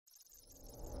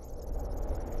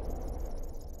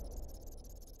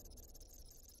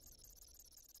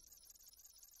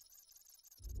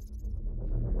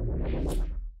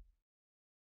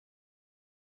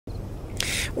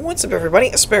What's up, everybody?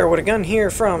 A Sparrow with a Gun here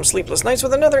from Sleepless Nights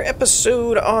with another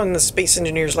episode on the Space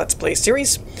Engineers Let's Play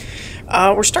series.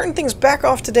 We're starting things back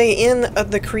off today in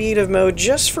the creative mode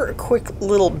just for a quick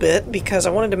little bit because I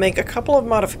wanted to make a couple of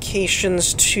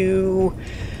modifications to...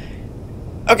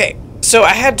 Okay, so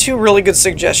I had two really good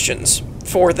suggestions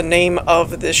for the name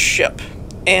of this ship.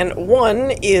 And one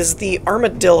is the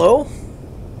Armadillo,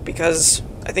 because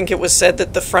I think it was said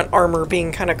that the front armor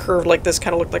being kind of curved like this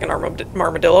kind of looked like an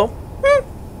armadillo.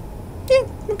 Yeah,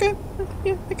 okay.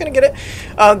 Yeah, I kind of get it.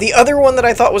 The other one that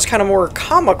I thought was kind of more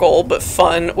comical but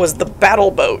fun was the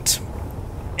battle boat.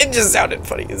 It just sounded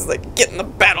funny. It's like, get in the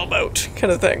battle boat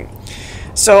kind of thing.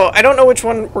 So I don't know which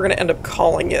one we're going to end up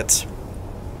calling it.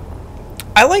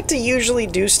 I like to usually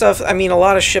do stuff. I mean, a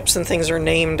lot of ships and things are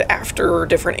named after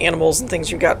different animals and things.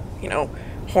 You've got, you know,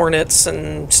 hornets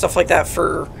and stuff like that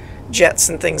for jets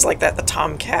and things like that. The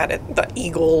Tomcat, the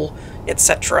Eagle,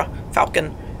 etc.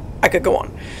 Falcon. I could go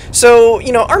on. So,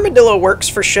 you know, Armadillo works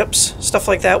for ships, stuff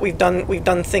like that. We've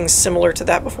done things similar to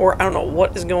that before. I don't know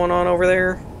what is going on over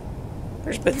there.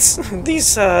 There's been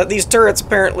these turrets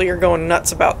apparently are going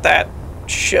nuts about that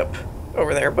ship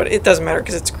over there, but it doesn't matter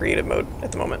because it's creative mode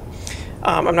at the moment.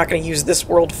 I'm not going to use this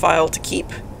world file to keep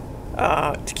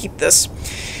this.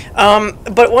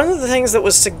 But one of the things that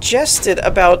was suggested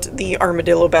about the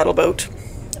Armadillo battle boat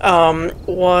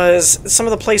was some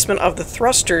of the placement of the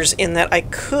thrusters, in that I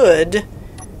could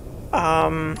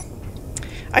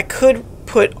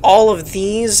put all of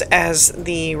these as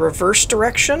the reverse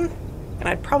direction, and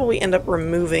I'd probably end up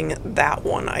removing that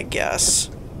one, I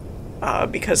guess,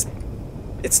 because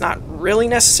it's not really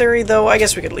necessary, though I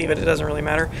guess we could leave it, it doesn't really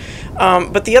matter.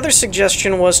 But the other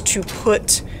suggestion was to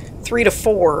put 3 to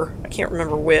 4, I can't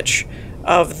remember which,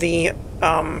 of the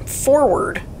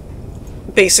forward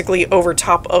basically over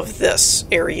top of this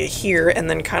area here, and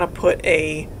then kind of put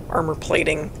a armor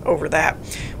plating over that,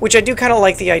 which I do kind of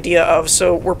like the idea of.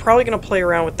 So we're probably going to play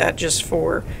around with that just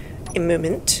for a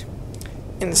moment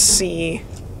and see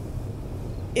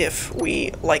if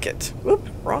we like it. Oop,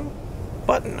 wrong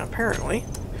button apparently.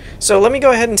 So let me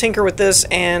go ahead and tinker with this,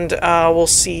 and we'll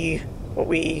see what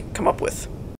we come up with.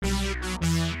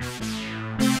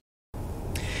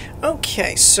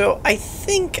 Okay, so I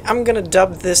think I'm going to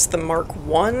dub this the Mark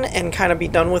I and kind of be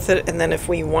done with it, and then if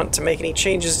we want to make any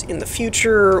changes in the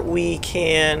future, we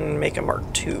can make a Mark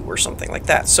II or something like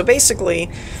that. So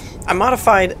basically, I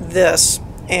modified this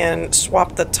and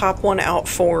swapped the top one out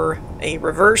for a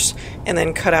reverse, and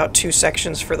then cut out 2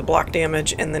 sections for the block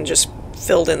damage, and then just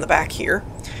filled in the back here.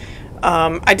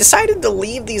 I decided to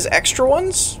leave these extra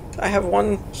ones. I have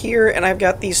one here, and I've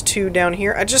got these 2 down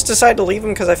here. I just decided to leave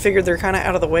them because I figured they're kind of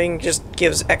out of the way and just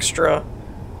gives extra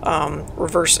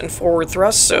reverse and forward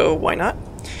thrust, so why not?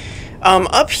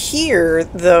 Up here,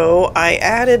 though, I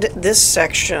added this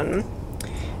section,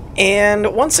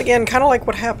 and once again, kind of like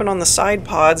what happened on the side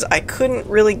pods, I couldn't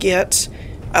really get...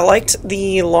 I liked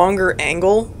the longer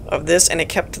angle of this, and it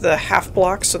kept the half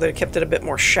block so that it kept it a bit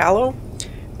more shallow.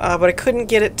 But I couldn't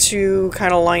get it to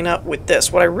kind of line up with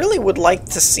this. What I really would like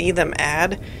to see them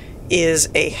add is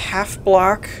a half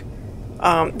block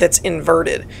that's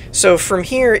inverted. So from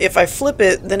here, if I flip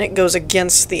it, then it goes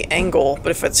against the angle,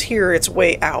 but if it's here, it's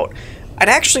way out. I'd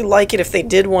actually like it if they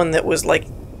did one that was like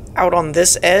out on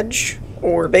this edge,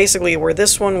 or basically where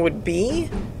this one would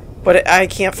be, but I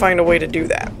can't find a way to do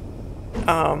that.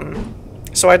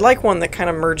 So I'd like one that kind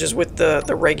of merges with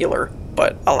the regular,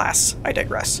 but alas, I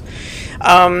digress.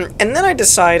 And then I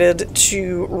decided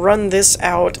to run this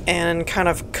out and kind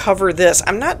of cover this.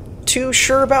 I'm not too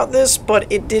sure about this,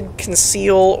 but it did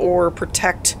conceal or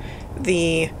protect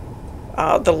the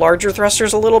larger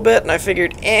thrusters a little bit, and I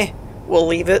figured, we'll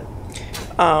leave it.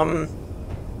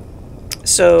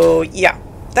 So yeah,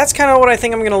 that's kind of what I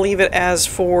think I'm going to leave it as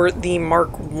for the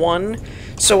Mark I.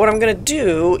 So what I'm going to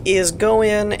do is go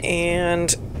in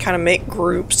and kind of make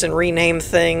groups and rename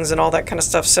things and all that kind of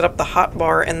stuff, set up the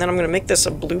hotbar, and then I'm going to make this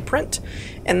a blueprint,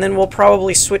 and then we'll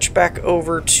probably switch back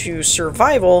over to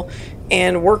survival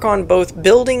and work on both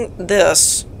building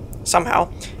this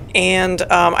somehow, and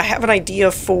I have an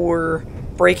idea for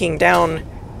breaking down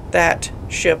that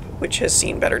ship, which has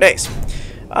seen better days.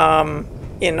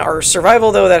 In our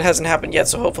survival, though, that hasn't happened yet,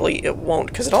 so hopefully it won't,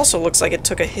 because it also looks like it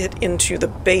took a hit into the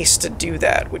base to do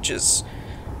that, which is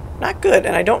not good,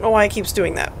 and I don't know why it keeps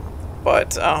doing that.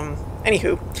 But,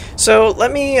 anywho. So,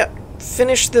 let me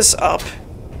finish this up,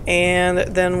 and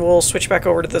then we'll switch back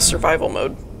over to the survival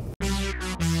mode.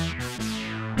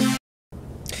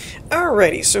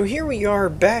 Alrighty, so here we are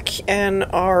back in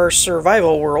our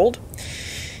survival world.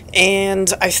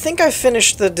 And I think I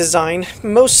finished the design,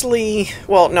 mostly,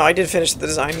 well, no, I did finish the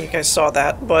design, you guys saw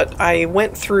that, but I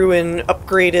went through and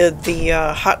upgraded the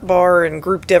hotbar and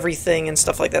grouped everything and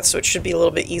stuff like that, so it should be a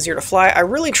little bit easier to fly. I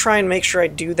really try and make sure I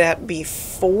do that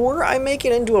before I make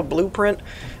it into a blueprint,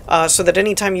 so that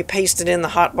anytime you paste it in, the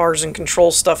hotbars and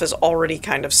control stuff is already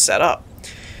kind of set up.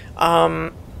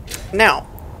 Now,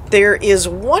 there is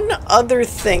one other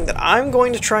thing that I'm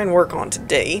going to try and work on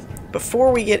today,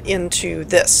 before we get into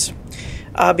this,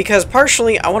 because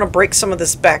partially I want to break some of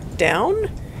this back down,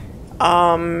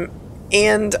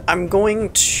 and I'm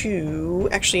going to,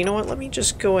 actually, you know what, let me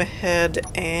just go ahead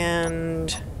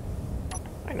and,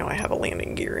 I know I have a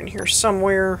landing gear in here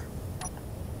somewhere.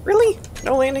 Really?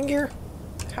 No landing gear?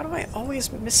 How do I always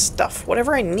miss stuff?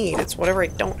 Whatever I need, it's whatever I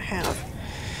don't have.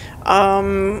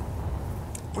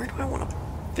 Where do I want to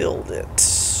build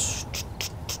it?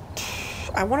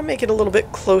 I want to make it a little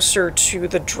bit closer to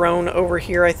the drone over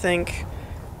here, I think,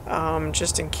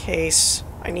 just in case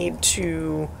I need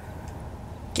to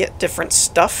get different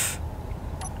stuff,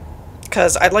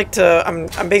 because I'd like to,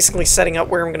 I'm basically setting up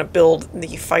where I'm going to build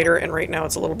the fighter, and right now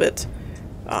it's a little bit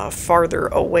farther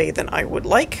away than I would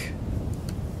like.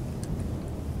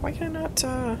 Why can I not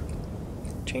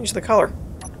change the color?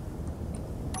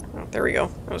 Oh, there we go.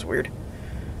 That was weird.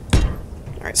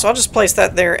 Alright, so I'll just place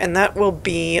that there, and that will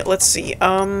be, let's see,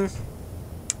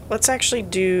 let's actually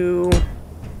do,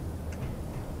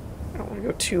 I don't want to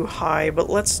go too high, but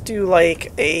let's do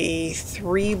like a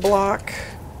 3-block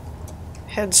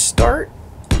head start,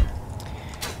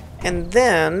 and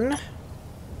then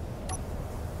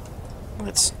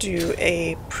let's do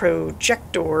a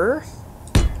projector,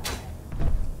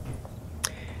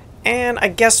 and I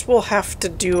guess we'll have to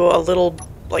do a little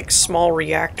like small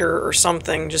reactor or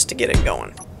something just to get it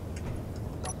going.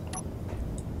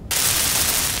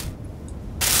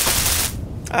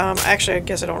 Actually, I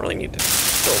guess I don't really need to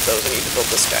build those. I need to build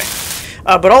this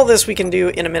guy. But all this we can do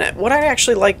in a minute. What I'd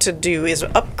actually like to do is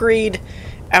upgrade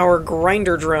our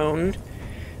grinder drone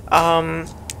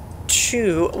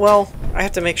to, well, I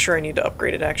have to make sure I need to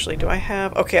upgrade it actually. Do I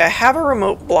have, okay, I have a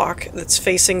remote block that's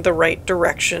facing the right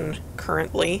direction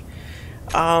currently.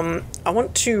 I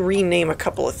want to rename a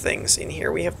couple of things in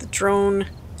here. We have the drone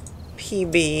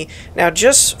PB. Now,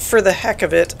 just for the heck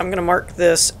of it, I'm going to mark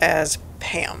this as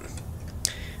Pam.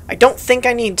 I don't think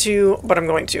I need to, but I'm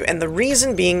going to. And the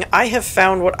reason being, I have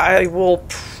found what I will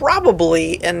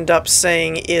probably end up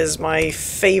saying is my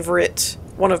favorite,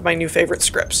 one of my new favorite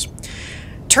scripts.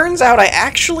 Turns out I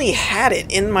actually had it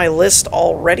in my list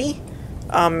already,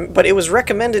 but it was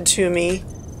recommended to me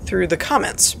through the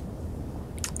comments.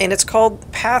 And it's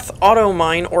called Path Auto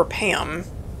Mine, or PAM,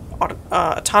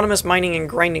 Autonomous Mining and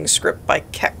Grinding Script by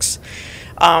Kex.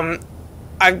 I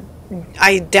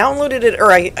downloaded it,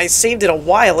 or I saved it a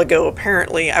while ago,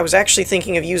 apparently. I was actually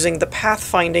thinking of using the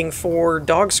pathfinding for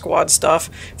Dog Squad stuff,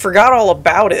 forgot all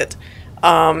about it,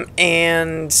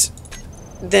 and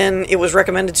then it was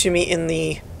recommended to me in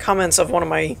the comments of one of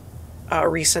my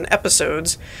recent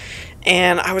episodes.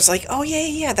 And I was like, oh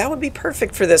yeah, that would be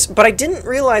perfect for this. But I didn't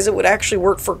realize it would actually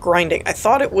work for grinding. I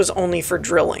thought it was only for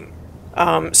drilling.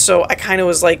 So I kind of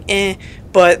was like, eh.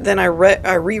 But then I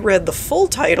reread the full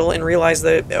title and realized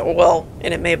that, well,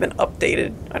 and it may have been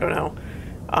updated. I don't know.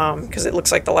 Because it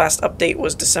looks like the last update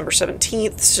was December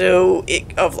 17th. So,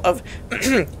 of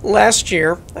last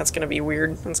year. That's going to be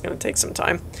weird. That's going to take some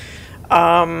time.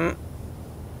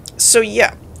 So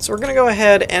yeah. So we're going to go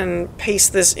ahead and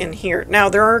paste this in here. Now,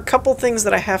 there are a couple things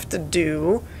that I have to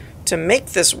do to make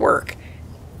this work.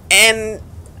 And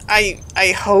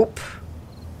I hope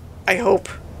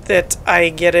that I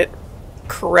get it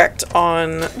correct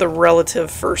on the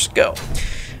relative first go.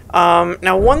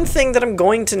 Now, one thing that I'm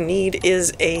going to need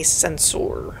is a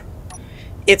sensor.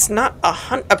 It's not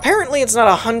apparently it's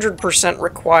not 100%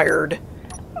 required,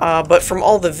 but from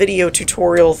all the video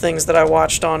tutorial things that I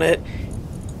watched on it,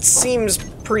 it seems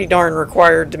pretty darn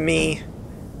required to me,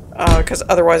 because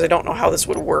otherwise I don't know how this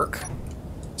would work.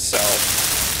 So,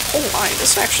 oh my,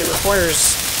 this actually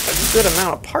requires a good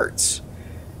amount of parts.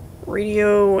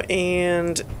 Radio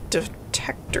and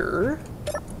detector.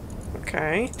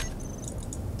 Okay.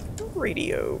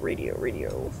 Radio.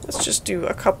 Let's just do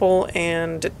a couple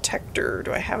and detector.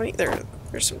 Do I have any?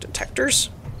 There's some detectors.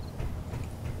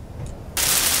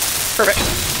 Perfect.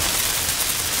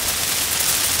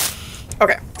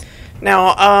 Okay.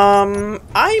 Now,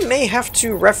 I may have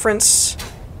to reference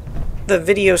the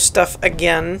video stuff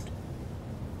again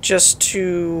just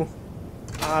to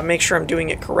make sure I'm doing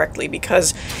it correctly,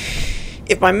 because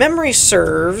if my memory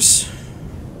serves,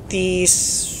 the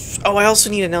Oh, I also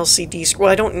need an LCD screen.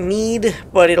 Well, I don't need,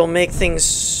 but it'll make things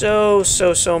so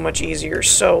much easier.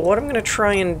 So what I'm going to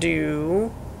try and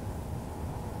do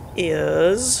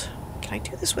is... Can I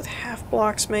do this with half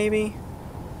blocks, maybe?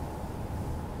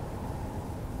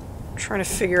 I'm trying to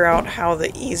figure out how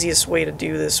the easiest way to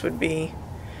do this would be.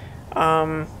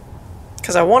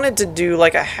 Because I wanted to do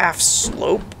like a half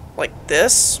slope, like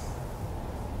this.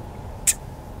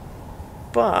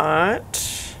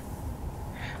 But...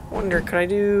 I wonder, could I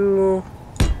do...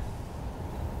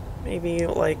 maybe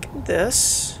like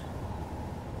this?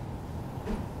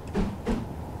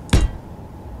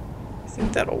 I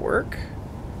think that'll work.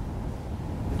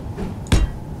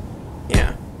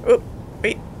 Yeah. Oh,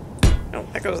 wait. No,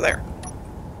 that goes there.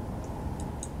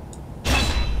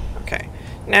 Okay.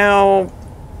 Now,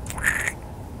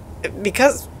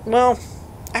 because, well,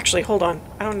 actually, hold on.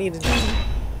 I don't need to do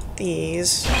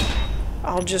these.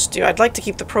 I'll just do, I'd like to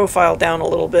keep the profile down a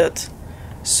little bit.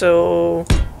 So,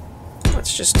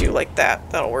 let's just do like that.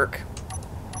 That'll work.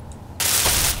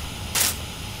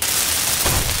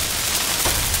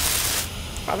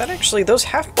 Wow, that actually, those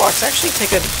half blocks actually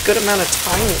take a good amount of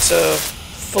time to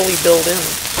fully build in.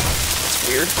 That's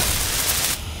weird.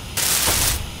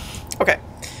 Okay.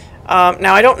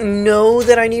 Now, I don't know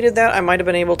that I needed that. I might have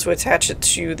been able to attach it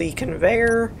to the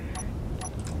conveyor.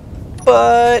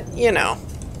 But, you know.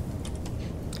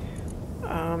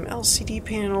 LCD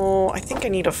panel. I think I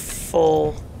need a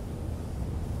full...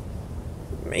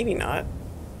 Maybe not.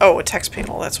 Oh, a text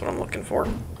panel. That's what I'm looking for.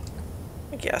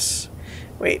 I guess.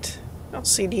 Wait.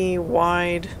 LCD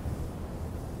wide.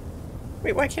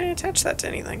 Wait, why can't I attach that to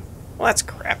anything? Well, that's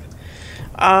crap.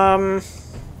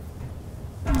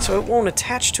 So it won't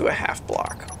attach to a half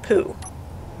block. Poo.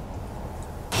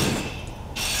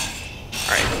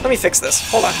 Alright, let me fix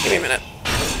this. Hold on, give me a minute.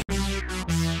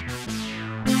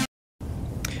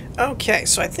 Okay,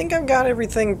 so I think I've got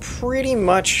everything pretty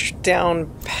much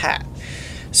down pat.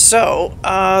 So,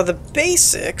 the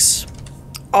basics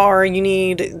are you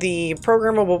need the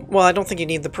programmable... Well, I don't think you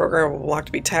need the programmable block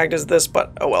to be tagged as this,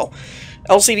 but oh well.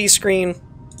 LCD screen,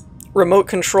 remote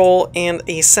control, and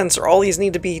a sensor. All these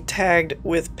need to be tagged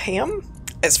with PAM,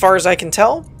 as far as I can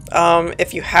tell.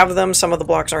 If you have them, some of the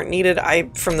blocks aren't needed.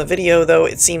 From the video, though,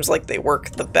 it seems like they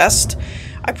work the best.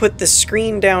 I put this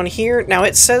screen down here. Now,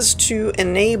 it says to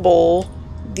enable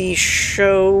the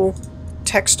show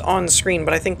text on screen,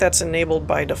 but I think that's enabled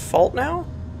by default now.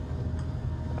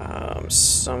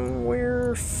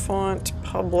 Somewhere, font,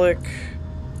 public...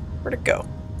 Where'd it go?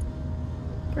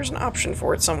 There's an option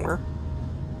for it somewhere.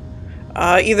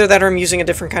 Either that or I'm using a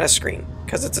different kind of screen,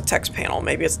 because it's a text panel.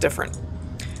 Maybe it's different.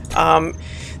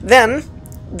 Then,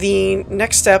 the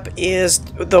next step is,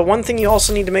 the one thing you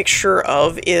also need to make sure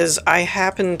of is, I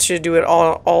happen to do it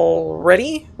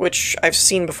already, which I've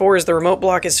seen before, is the remote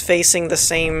block is facing the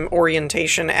same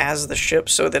orientation as the ship,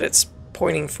 so that it's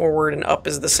pointing forward and up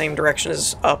is the same direction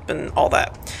as up and all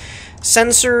that.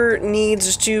 Sensor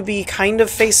needs to be kind of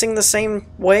facing the same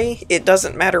way. It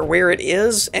doesn't matter where it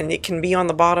is, and it can be on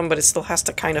the bottom, but it still has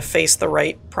to kind of face the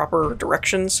right, proper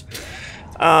directions.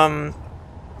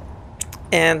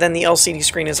 And then the LCD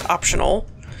screen is optional,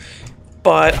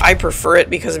 but I prefer it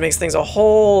because it makes things a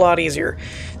whole lot easier.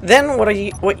 Then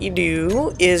what you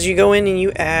do is you go in and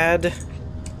you add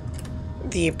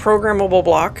the programmable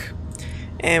block,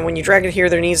 and when you drag it here,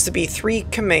 there needs to be 3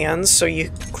 commands. So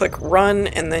you click run,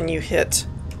 and then you hit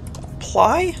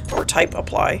apply, or type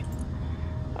apply.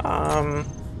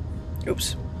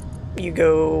 Oops. You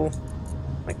go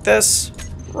like this,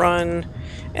 run,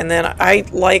 and then I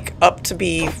like up to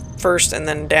be first and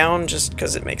then down, just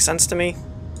because it makes sense to me.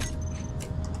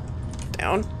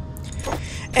 Down.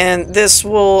 And this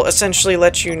will essentially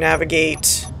let you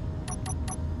navigate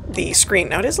the screen.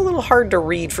 Now, it is a little hard to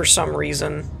read for some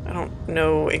reason. I don't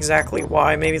know exactly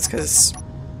why. Maybe it's because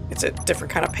it's a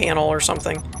different kind of panel or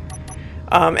something.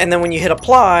 And then when you hit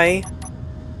apply,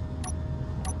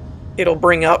 it'll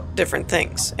bring up different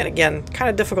things. And again, kind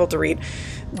of difficult to read.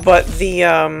 But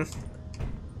the...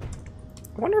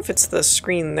 I wonder if it's the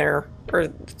screen there, or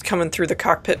coming through the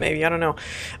cockpit maybe, I don't know.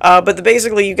 But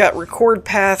basically you got record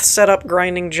path, setup,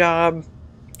 grinding job,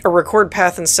 or record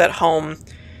path and set home,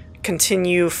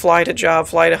 continue, fly to job,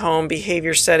 fly to home,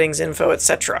 behavior settings, info,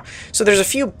 etc. So there's a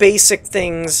few basic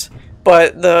things,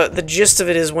 but the gist of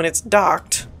it is when it's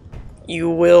docked, you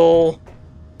will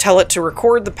tell it to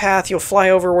record the path, you'll fly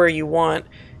over where you want,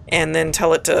 and then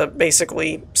tell it to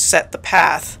basically set the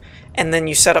path. And then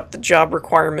you set up the job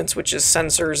requirements, which is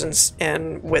sensors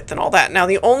and width and all that. Now,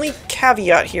 the only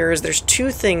caveat here is there's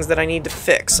 2 things that I need to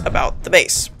fix about the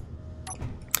base.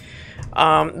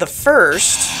 The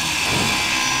first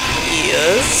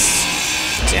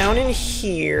is down in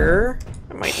here.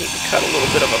 I might need to cut a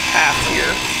little bit of a path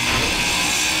here.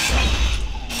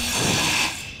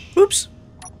 Oops.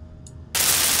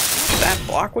 That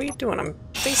block? What are you doing? I'm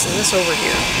facing this over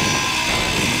here.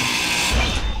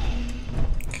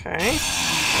 Okay.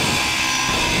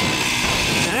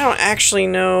 I don't actually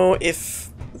know if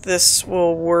this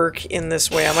will work in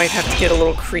this way. I might have to get a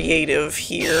little creative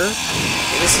here.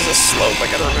 Okay, this is a slope.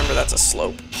 I gotta remember that's a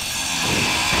slope.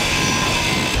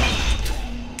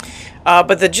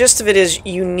 But the gist of it is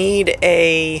you need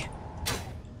a...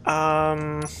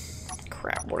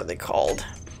 crap, what are they called?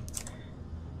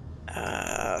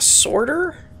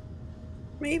 Sorter?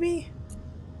 Maybe?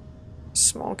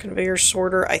 Small conveyor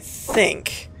sorter, I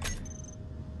think.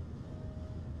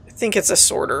 I think it's a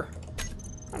sorter.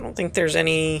 I don't think there's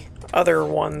any other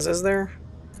ones, is there?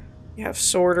 You have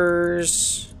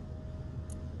sorters,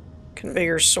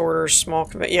 conveyor sorters, small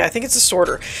conveyor. Yeah, I think it's a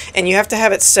sorter. And you have to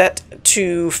have it set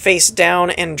to face down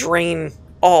and drain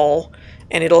all,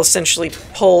 and it'll essentially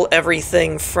pull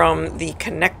everything from the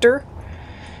connector.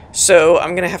 So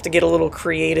I'm going to have to get a little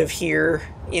creative here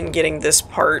in getting this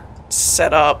part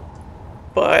set up,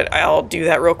 but I'll do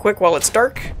that real quick while it's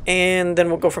dark, and then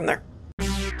we'll go from there.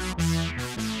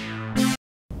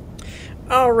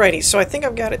 Alrighty, so I think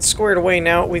I've got it squared away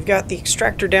now. We've got the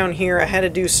extractor down here. I had to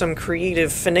do some creative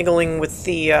finagling with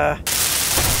yeah,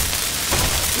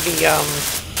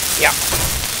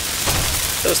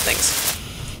 those things.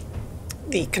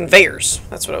 The conveyors,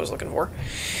 that's what I was looking for.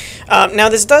 Now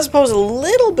this does pose a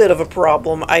little bit of a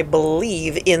problem, I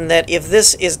believe, in that if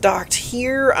this is docked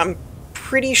here, I'm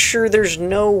pretty sure there's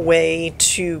no way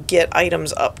to get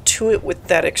items up to it with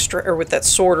that with that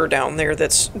sorter down there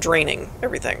that's draining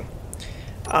everything.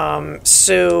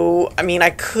 So, I mean, I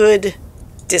could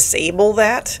disable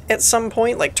that at some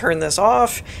point, like turn this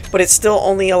off, but it's still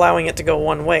only allowing it to go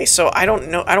one way. So I don't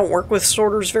know, I don't work with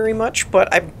sorters very much,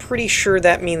 but I'm pretty sure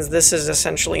that means this is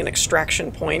essentially an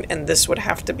extraction point, and this would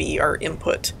have to be our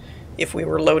input if we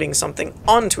were loading something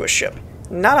onto a ship.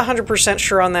 Not 100%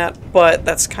 sure on that, but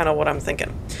that's kind of what I'm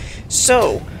thinking.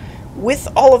 So, with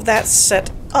all of that set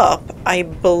up, I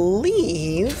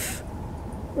believe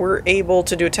we're able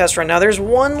to do a test run. Now there's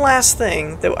one last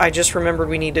thing that I just remembered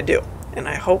we need to do, and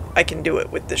I hope I can do it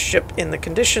with this ship in the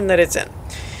condition that it's in.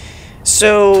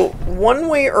 So one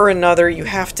way or another you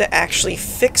have to actually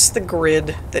fix the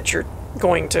grid that you're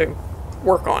going to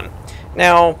work on.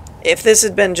 Now if this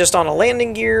had been just on a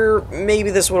landing gear,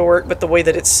 maybe this would work, but the way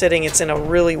that it's sitting, it's in a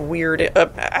really weird,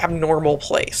 abnormal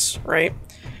place, right?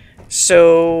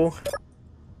 So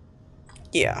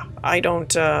yeah, I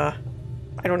don't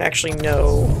actually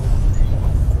know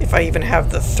if I even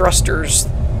have the thrusters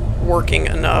working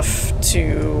enough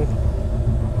to...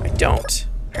 I don't,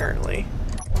 apparently.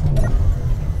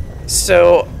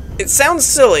 So, it sounds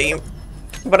silly,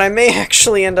 but I may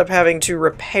actually end up having to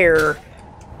repair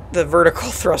the vertical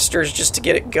thrusters just to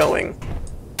get it going.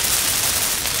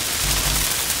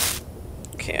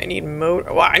 Okay, I need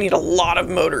wow, I need a lot of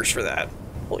motors for that.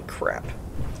 Holy crap.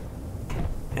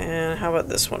 And how about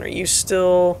this one? Are you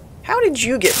still... How did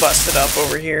you get busted up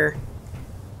over here?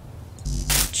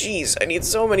 Jeez, I need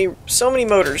so many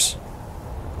motors.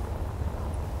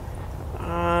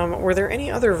 Were there any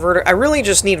other I really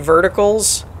just need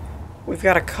verticals. We've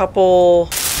got a couple...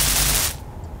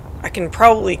 I can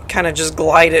probably kind of just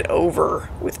glide it over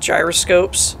with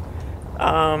gyroscopes.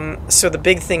 So the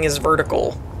big thing is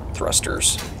vertical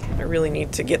thrusters. I really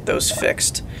need to get those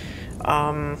fixed.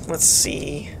 Let's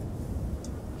see.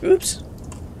 Oops.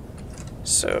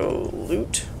 So,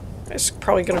 loot. It's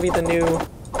probably going to be the new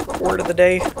word of the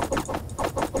day.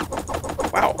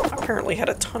 Wow, apparently had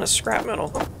a ton of scrap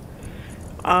metal.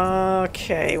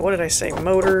 Okay, what did I say?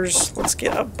 Motors. Let's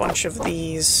get a bunch of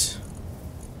these.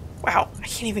 Wow, I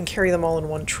can't even carry them all in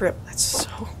one trip. That's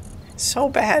so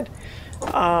bad.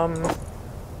 I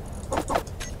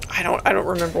don't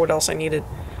remember what else I needed.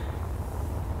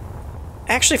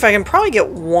 Actually, if I can probably get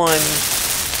one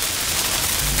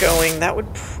going, that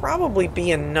would probably be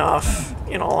enough,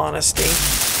 in all honesty.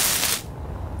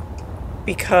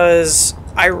 Because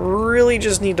I really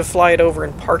just need to fly it over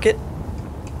and park it,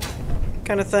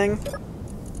 kind of thing.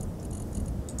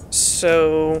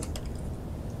 So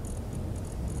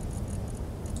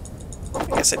I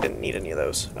guess I didn't need any of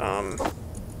those. I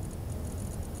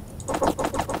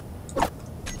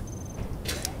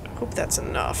hope that's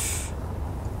enough.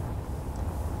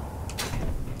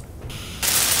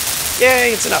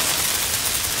 Yay, it's enough.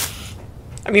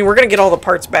 I mean, we're gonna get all the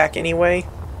parts back anyway.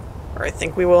 Or I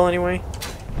think we will anyway.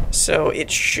 So it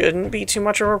shouldn't be too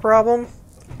much of a problem.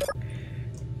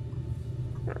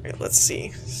 Alright, let's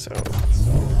see. So...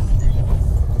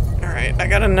 Alright, I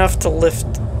got enough to lift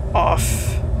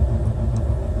off.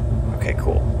 Okay,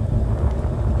 cool.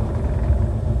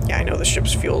 Yeah, I know the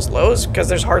ship's fuel's low because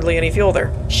there's hardly any fuel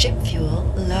there. Ship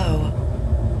fuel low.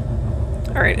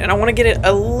 Alright, and I want to get it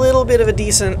a little bit of a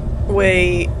decent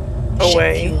way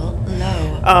away. Ship fuel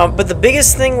low. But the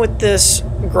biggest thing with this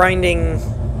grinding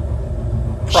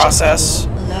process...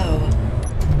 Ship fuel low.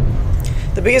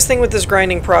 The biggest thing with this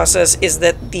grinding process is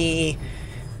that the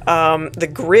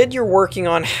grid you're working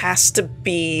on has to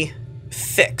be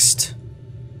fixed.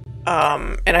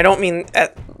 And I don't mean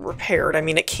repaired, I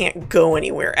mean it can't go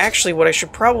anywhere. Actually, what I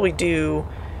should probably do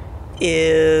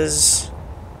is...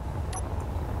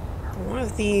 One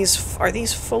of these... Are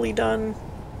these fully done?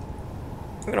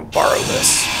 I'm gonna borrow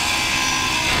this.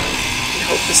 And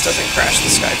hope this doesn't crash the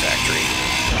Sky Factory.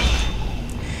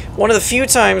 One of the few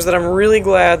times that I'm really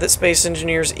glad that Space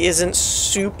Engineers isn't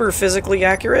super physically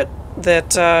accurate,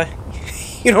 that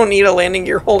you don't need a landing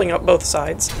gear holding up both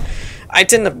sides. I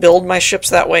tend to build my ships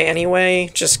that way anyway,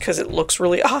 just because it looks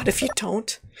really odd if you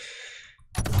don't.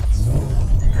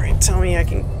 Alright, tell me I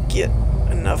can get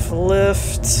enough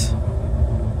lift.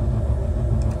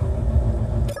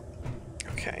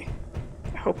 Okay.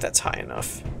 I hope that's high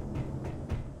enough.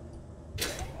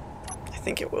 I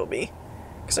think it will be.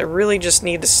 Because I really just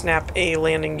need to snap a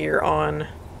landing gear on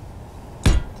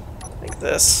like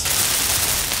this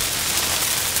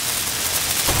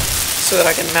so that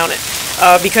I can mount it.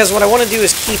 Because what I want to do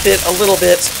is keep it a little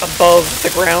bit above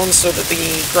the ground so that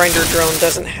the grinder drone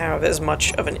doesn't have as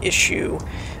much of an issue.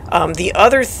 The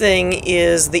other thing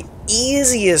is the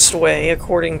easiest way,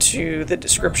 according to the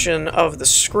description of the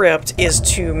script, is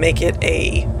to make it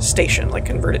a station, like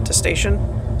convert it to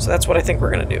station. So that's what I think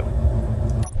we're going to do.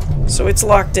 So it's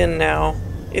locked in now.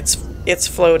 It's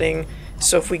floating.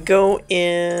 So if we go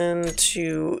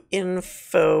into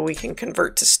info, we can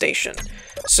convert to station.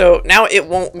 So now it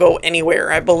won't go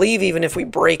anywhere. I believe even if we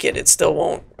break it, it still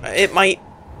won't. It might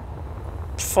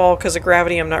fall because of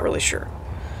gravity. I'm not really sure.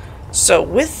 So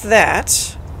with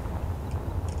that,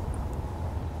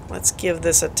 let's give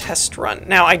this a test run.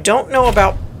 Now, I don't know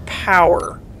about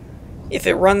power. If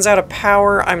it runs out of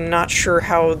power, I'm not sure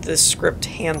how this script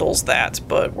handles that,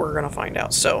 but we're going to find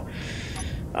out. So,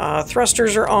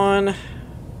 thrusters are on.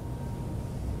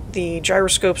 The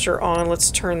gyroscopes are on.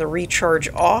 Let's turn the recharge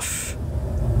off.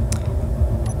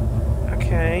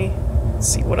 Okay. Let's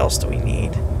see, what else do we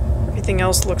need? Everything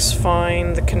else looks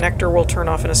fine. The connector will turn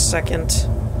off in a second.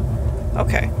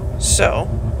 Okay, so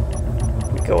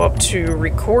we go up to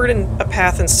record a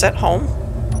path and set home.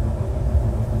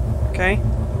 Okay.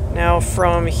 Now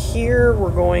from here,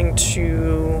 we're going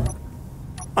to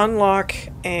unlock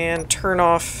and turn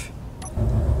off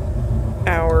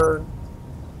our...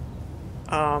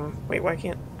 wait, why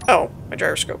can't... Oh, my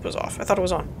gyroscope was off. I thought it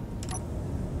was on.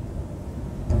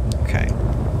 Okay.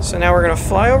 So now we're going to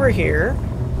fly over here.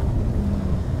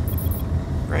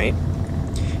 Right?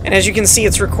 And as you can see,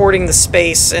 it's recording the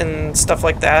space and stuff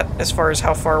like that, as far as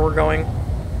how far we're going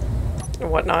and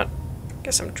whatnot. I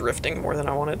guess I'm drifting more than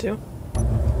I wanted to.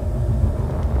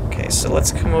 Okay, so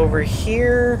let's come over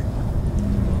here.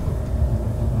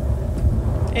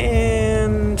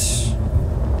 And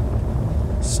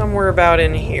somewhere about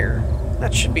in here.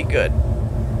 That should be good.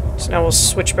 So now we'll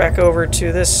switch back over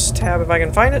to this tab if I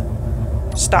can find it.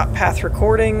 Stop path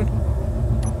recording.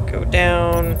 Go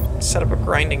down. Set up a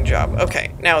grinding job.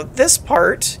 Okay, now this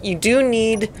part, you do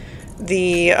need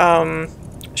the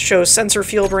show sensor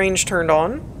field range turned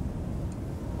on.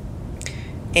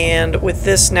 And with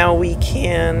this now we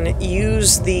can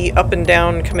use the up and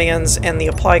down commands and the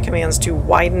apply commands to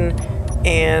widen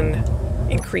and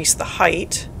increase the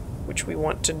height, which we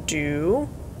want to do.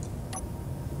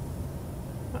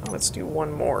 Let's do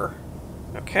one more.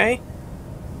 Okay.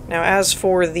 Now as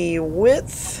for the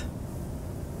width,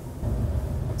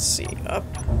 let's see, up.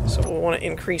 So we'll want to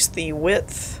increase the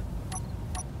width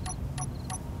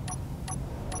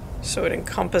so it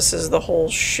encompasses the whole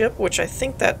ship, which I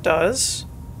think that does.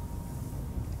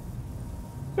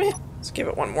 Let's give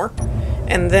it one more.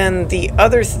 And then the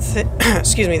other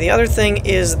excuse me, the other thing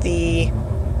is the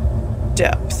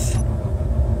depth.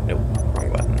 Nope,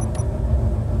 wrong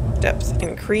button. Depth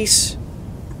increase.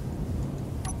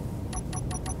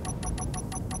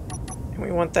 And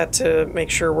we want that to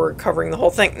make sure we're covering the whole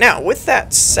thing. Now, with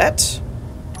that set,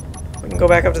 we can go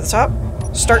back up to the top,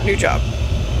 start new job.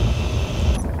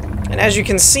 And as you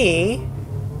can see,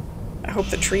 I hope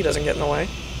the tree doesn't get in the way.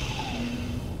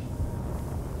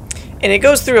 And it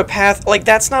goes through a path, like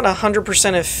that's not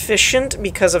 100% efficient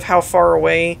because of how far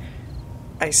away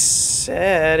I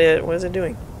said it. What is it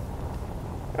doing?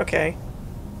 Okay.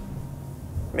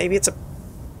 Maybe it's a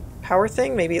power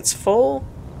thing? Maybe it's full?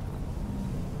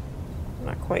 I'm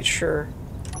not quite sure.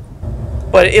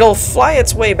 But it'll fly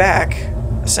its way back,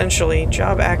 essentially.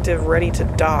 Job active, ready to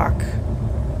dock.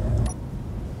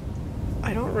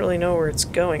 I don't really know where it's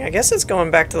going. I guess it's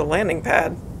going back to the landing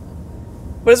pad.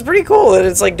 But it's pretty cool that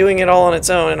it's like doing it all on its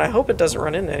own, and I hope it doesn't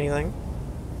run into anything.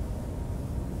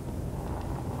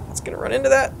 It's gonna run into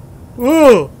that.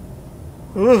 Ooh!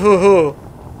 Ooh!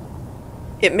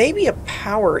 It may be a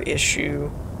power issue.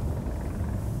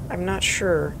 I'm not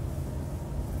sure.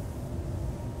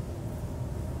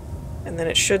 And then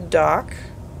it should dock.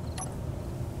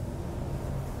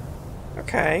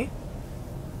 Okay.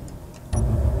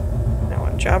 Now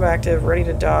on job active, ready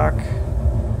to dock.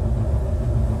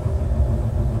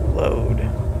 Load.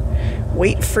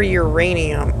 Wait for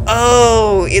uranium.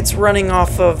 Oh, it's running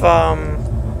off of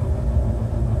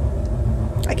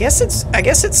I guess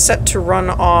it's set to run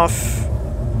off.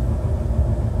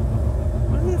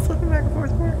 What is it flipping back and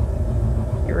forth for?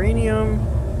 Uranium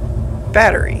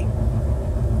battery.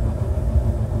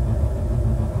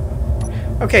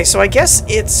 Okay, so I guess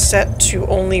it's set to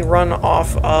only run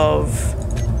off of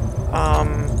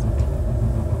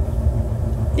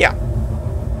yeah.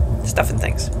 Stuff and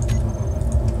things.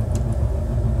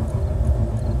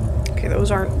 Okay, those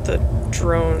aren't the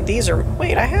drone. These are...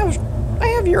 Wait, I have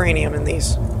uranium in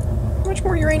these. How much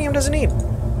more uranium does it need? Do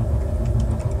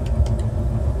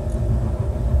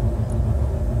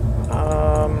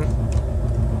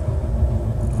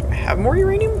I have more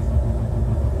uranium?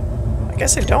 I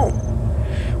guess I don't.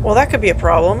 Well, that could be a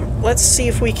problem. Let's see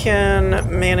if we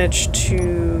can manage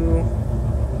to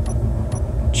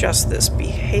adjust this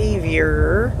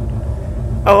behavior.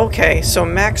 Oh, okay, so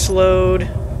max load,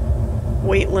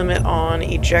 weight limit on,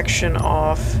 ejection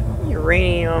off,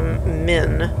 uranium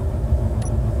min,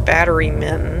 battery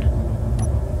min.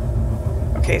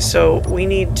 Okay, so we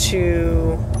need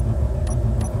to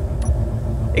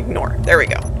ignore. There we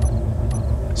go.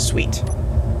 Sweet.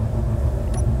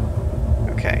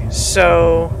 Okay,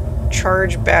 so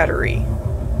charge battery.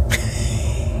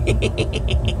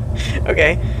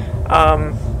 Okay.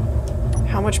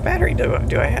 How much battery do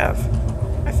I have?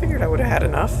 I figured I would have had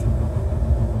enough.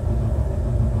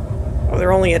 Oh,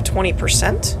 they're only at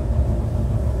 20%?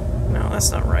 No,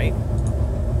 that's not right.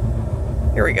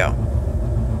 Here we go.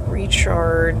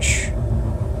 Recharge.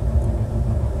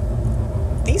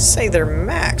 These say they're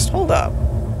maxed. Hold up.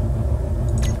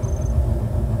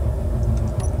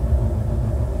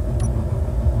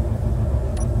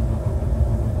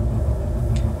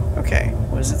 Okay,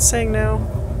 what is it saying now?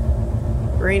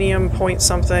 Uranium point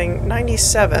something.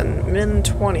 97, min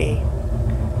 20.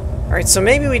 Alright, so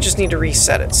maybe we just need to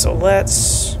reset it. So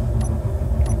let's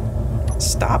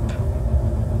stop.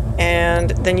 And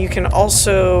then you can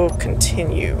also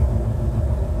continue.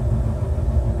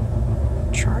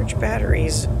 Charge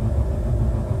batteries.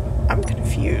 I'm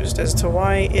confused as to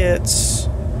why it's...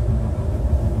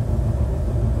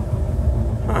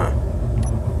 Huh.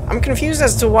 I'm confused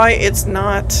as to why it's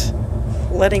not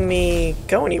letting me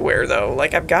go anywhere, though.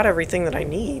 Like, I've got everything that I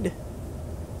need.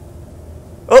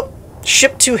 Oh!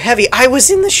 Ship too heavy. I was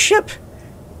in the ship!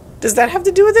 Does that have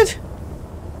to do with it?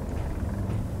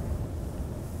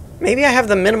 Maybe I have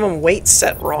the minimum weight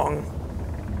set wrong.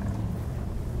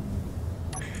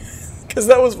 Because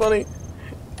that was funny.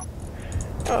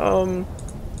 Oh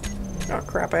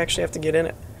crap, I actually have to get in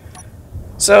it.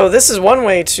 So this is one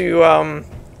way to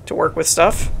work with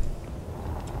stuff.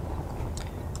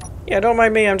 Yeah, don't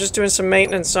mind me, I'm just doing some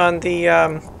maintenance on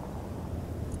the,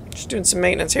 just doing some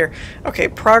maintenance here. Okay,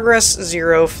 progress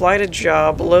 0, fly to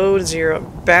job, load 0,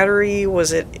 battery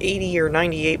was at 80 or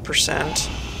 98%.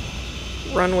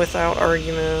 Run without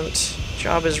argument,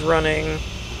 job is running.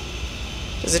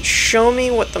 Does it show me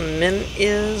what the min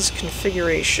is?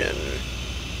 Configuration.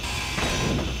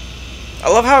 I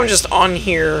love how I'm just on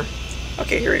here.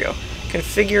 Okay, here we go.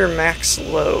 Configure max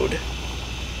load.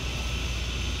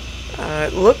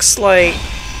 It looks like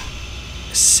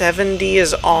 70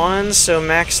 is on, so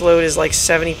max load is like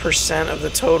 70% of the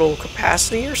total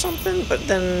capacity or something, but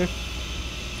then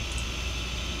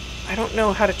I don't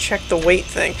know how to check the weight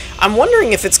thing. I'm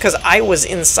wondering if it's because I was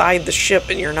inside the ship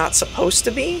and you're not supposed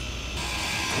to be.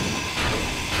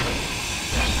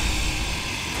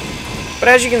 But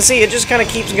as you can see, it just kind of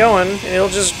keeps going,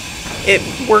 and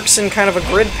it works in kind of a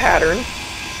grid pattern.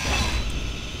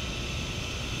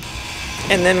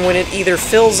 And then when it either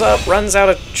fills up, runs out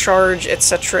of charge,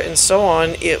 etc. and so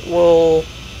on, it will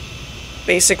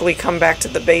basically come back to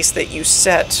the base that you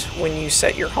set when you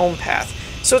set your home path.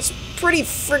 So it's pretty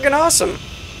friggin' awesome.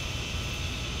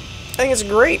 I think it's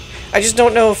great. I just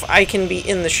don't know if I can be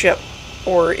in the ship,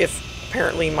 or if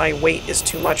apparently my weight is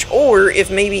too much, or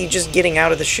if maybe just getting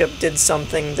out of the ship did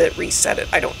something that reset it.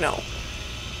 I don't know.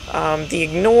 The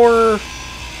ignore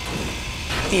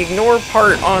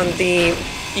part on the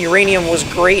uranium was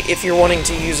great if you're wanting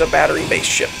to use a battery-based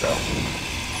ship, though.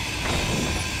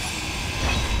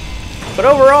 But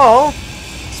overall,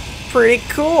 it's pretty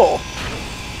cool.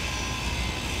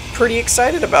 Pretty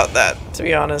excited about that, to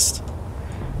be honest.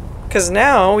 Because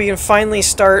now we can finally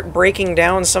start breaking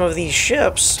down some of these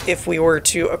ships if we were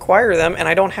to acquire them, and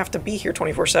I don't have to be here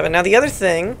 24/7. Now, the other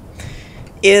thing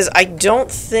is I don't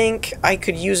think I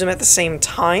could use them at the same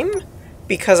time,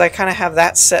 because I kind of have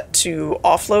that set to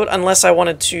offload, unless I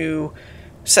wanted to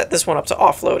set this one up to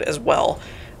offload as well.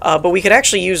 But we could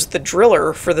actually use the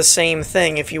driller for the same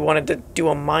thing. If you wanted to do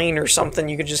a mine or something,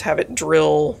 you could just have it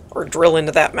drill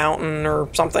into that mountain or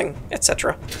something,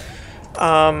 etc.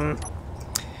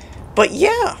 But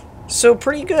yeah, so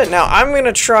pretty good. Now I'm going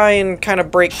to try and kind of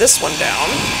break this one down.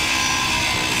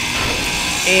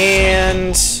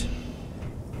 And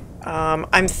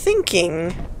I'm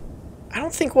thinking, I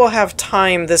don't think we'll have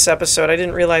time this episode. I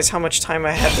didn't realize how much time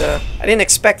I had to... I didn't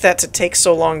expect that to take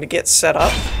so long to get set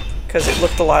up, because it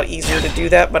looked a lot easier to do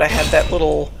that, but I had that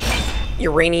little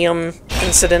uranium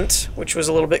incident, which was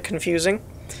a little bit confusing.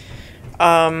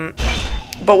 But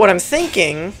what I'm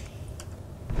thinking...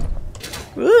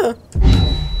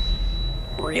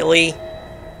 Really?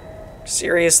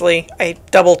 Seriously? I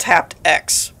double tapped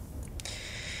X.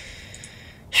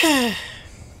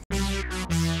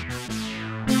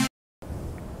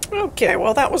 Okay,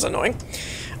 well that was annoying.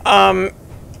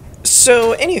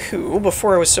 So anywho,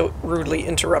 before I was so rudely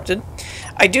interrupted,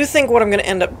 I do think what I'm going to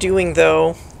end up doing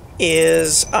though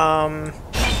is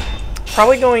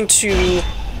probably going to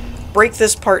break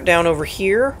this part down over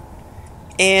here,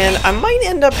 and I might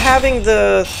end up having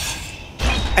the...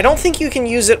 I don't think you can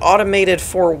use it automated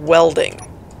for welding,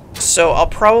 so I'll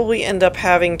probably end up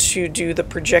having to do the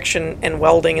projection and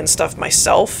welding and stuff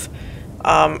myself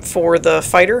for the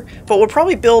fighter, but we'll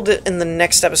probably build it in the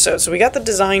next episode. So we got the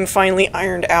design finally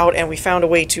ironed out, and we found a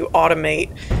way to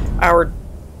automate our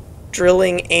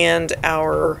drilling and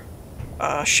our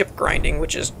ship grinding,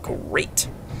 which is great.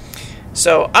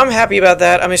 So I'm happy about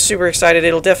that. I'm super excited.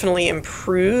 It'll definitely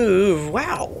improve.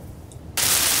 Wow.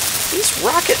 These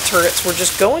rocket turrets were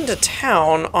just going to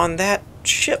town on that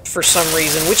ship for some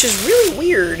reason, which is really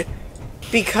weird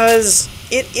because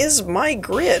it is my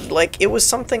grid. Like, it was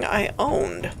something I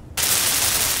owned.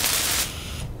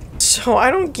 So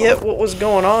I don't get what was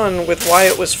going on with why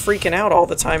it was freaking out all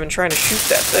the time and trying to shoot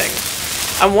that thing.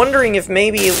 I'm wondering if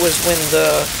maybe it was when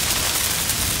the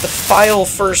file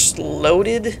first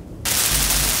loaded.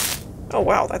 Oh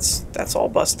wow, that's all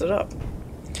busted up.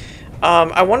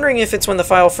 I'm wondering if it's when the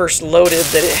file first loaded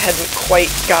that it hadn't quite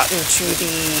gotten to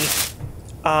the,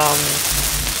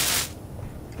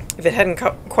 if it hadn't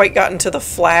quite gotten to the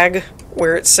flag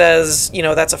where it says, you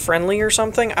know, that's a friendly or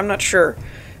something. I'm not sure.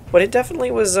 But it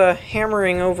definitely was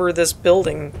hammering over this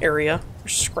building area.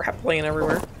 There's scrap laying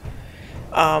everywhere.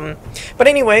 But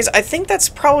anyways, I think that's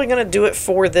probably going to do it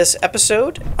for this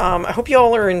episode. I hope you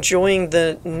all are enjoying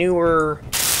the newer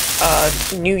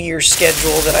New Year's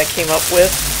schedule that I came up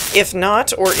with. If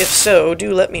not, or if so,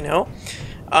 do let me know.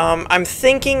 I'm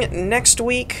thinking next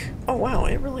week... Oh wow,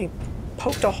 it really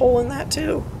poked a hole in that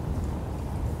too.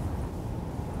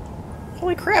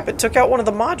 Holy crap, it took out one of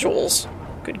the modules.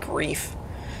 Good grief.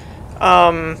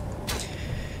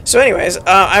 So anyways,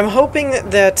 I'm hoping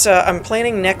that I'm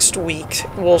planning next week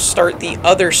we'll start the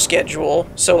other schedule.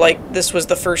 So like this was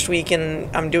the first week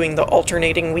and I'm doing the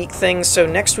alternating week thing. So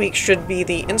next week should be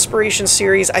the Inspiration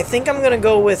series. I think I'm going to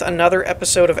go with another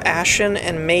episode of Ashen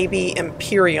and maybe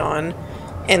Empyrean,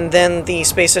 and then the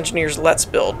Space Engineers Let's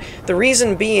Build. The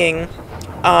reason being,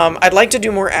 I'd like to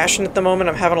do more Ashen at the moment.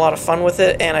 I'm having a lot of fun with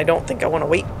it and I don't think I want to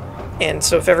wait. And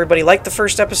so if everybody liked the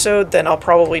first episode, then I'll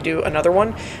probably do another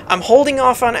one. I'm holding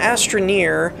off on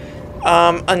Astroneer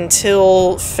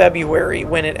until February,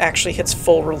 when it actually hits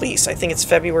full release. I think it's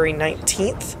February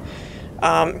 19th.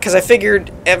 Because I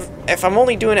figured if I'm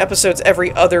only doing episodes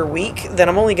every other week, then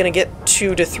I'm only going to get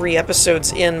 2 to 3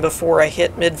 episodes in before I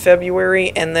hit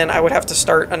mid-February, and then I would have to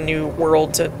start a new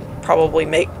world to probably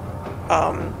make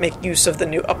use of the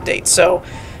new update. So...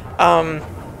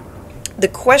 the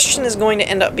question is going to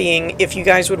end up being if you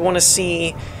guys would want to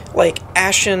see like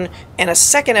Ashen and a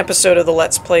second episode of the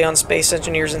Let's Play on Space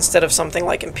Engineers instead of something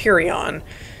like Empyrean,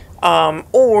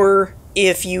 or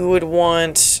if you would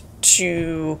want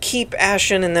to keep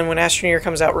Ashen and then when Astroneer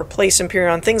comes out replace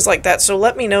Empyrean, things like that. So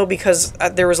let me know, because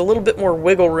there was a little bit more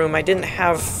wiggle room. I didn't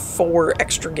have 4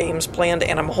 extra games planned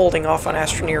and I'm holding off on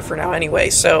Astroneer for now anyway,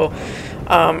 so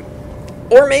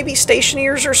or maybe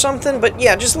Stationeers or something, but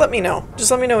yeah, just let me know.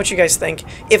 Just let me know what you guys think.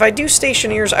 If I do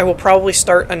Stationeers, I will probably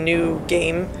start a new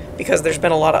game, because there's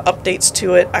been a lot of updates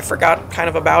to it. I forgot kind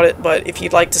of about it, but if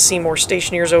you'd like to see more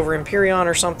stationeers over Empyrean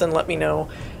or something, let me know.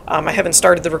 I haven't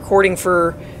started the recording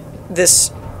for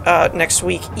this next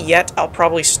week yet. I'll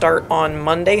probably start on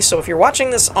Monday, so if you're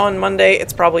watching this on Monday,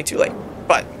 it's probably too late,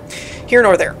 but here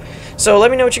nor there. So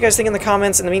let me know what you guys think in the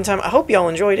comments. In the meantime, I hope you all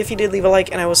enjoyed. If you did, leave a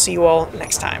like, and I will see you all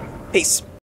next time. Peace.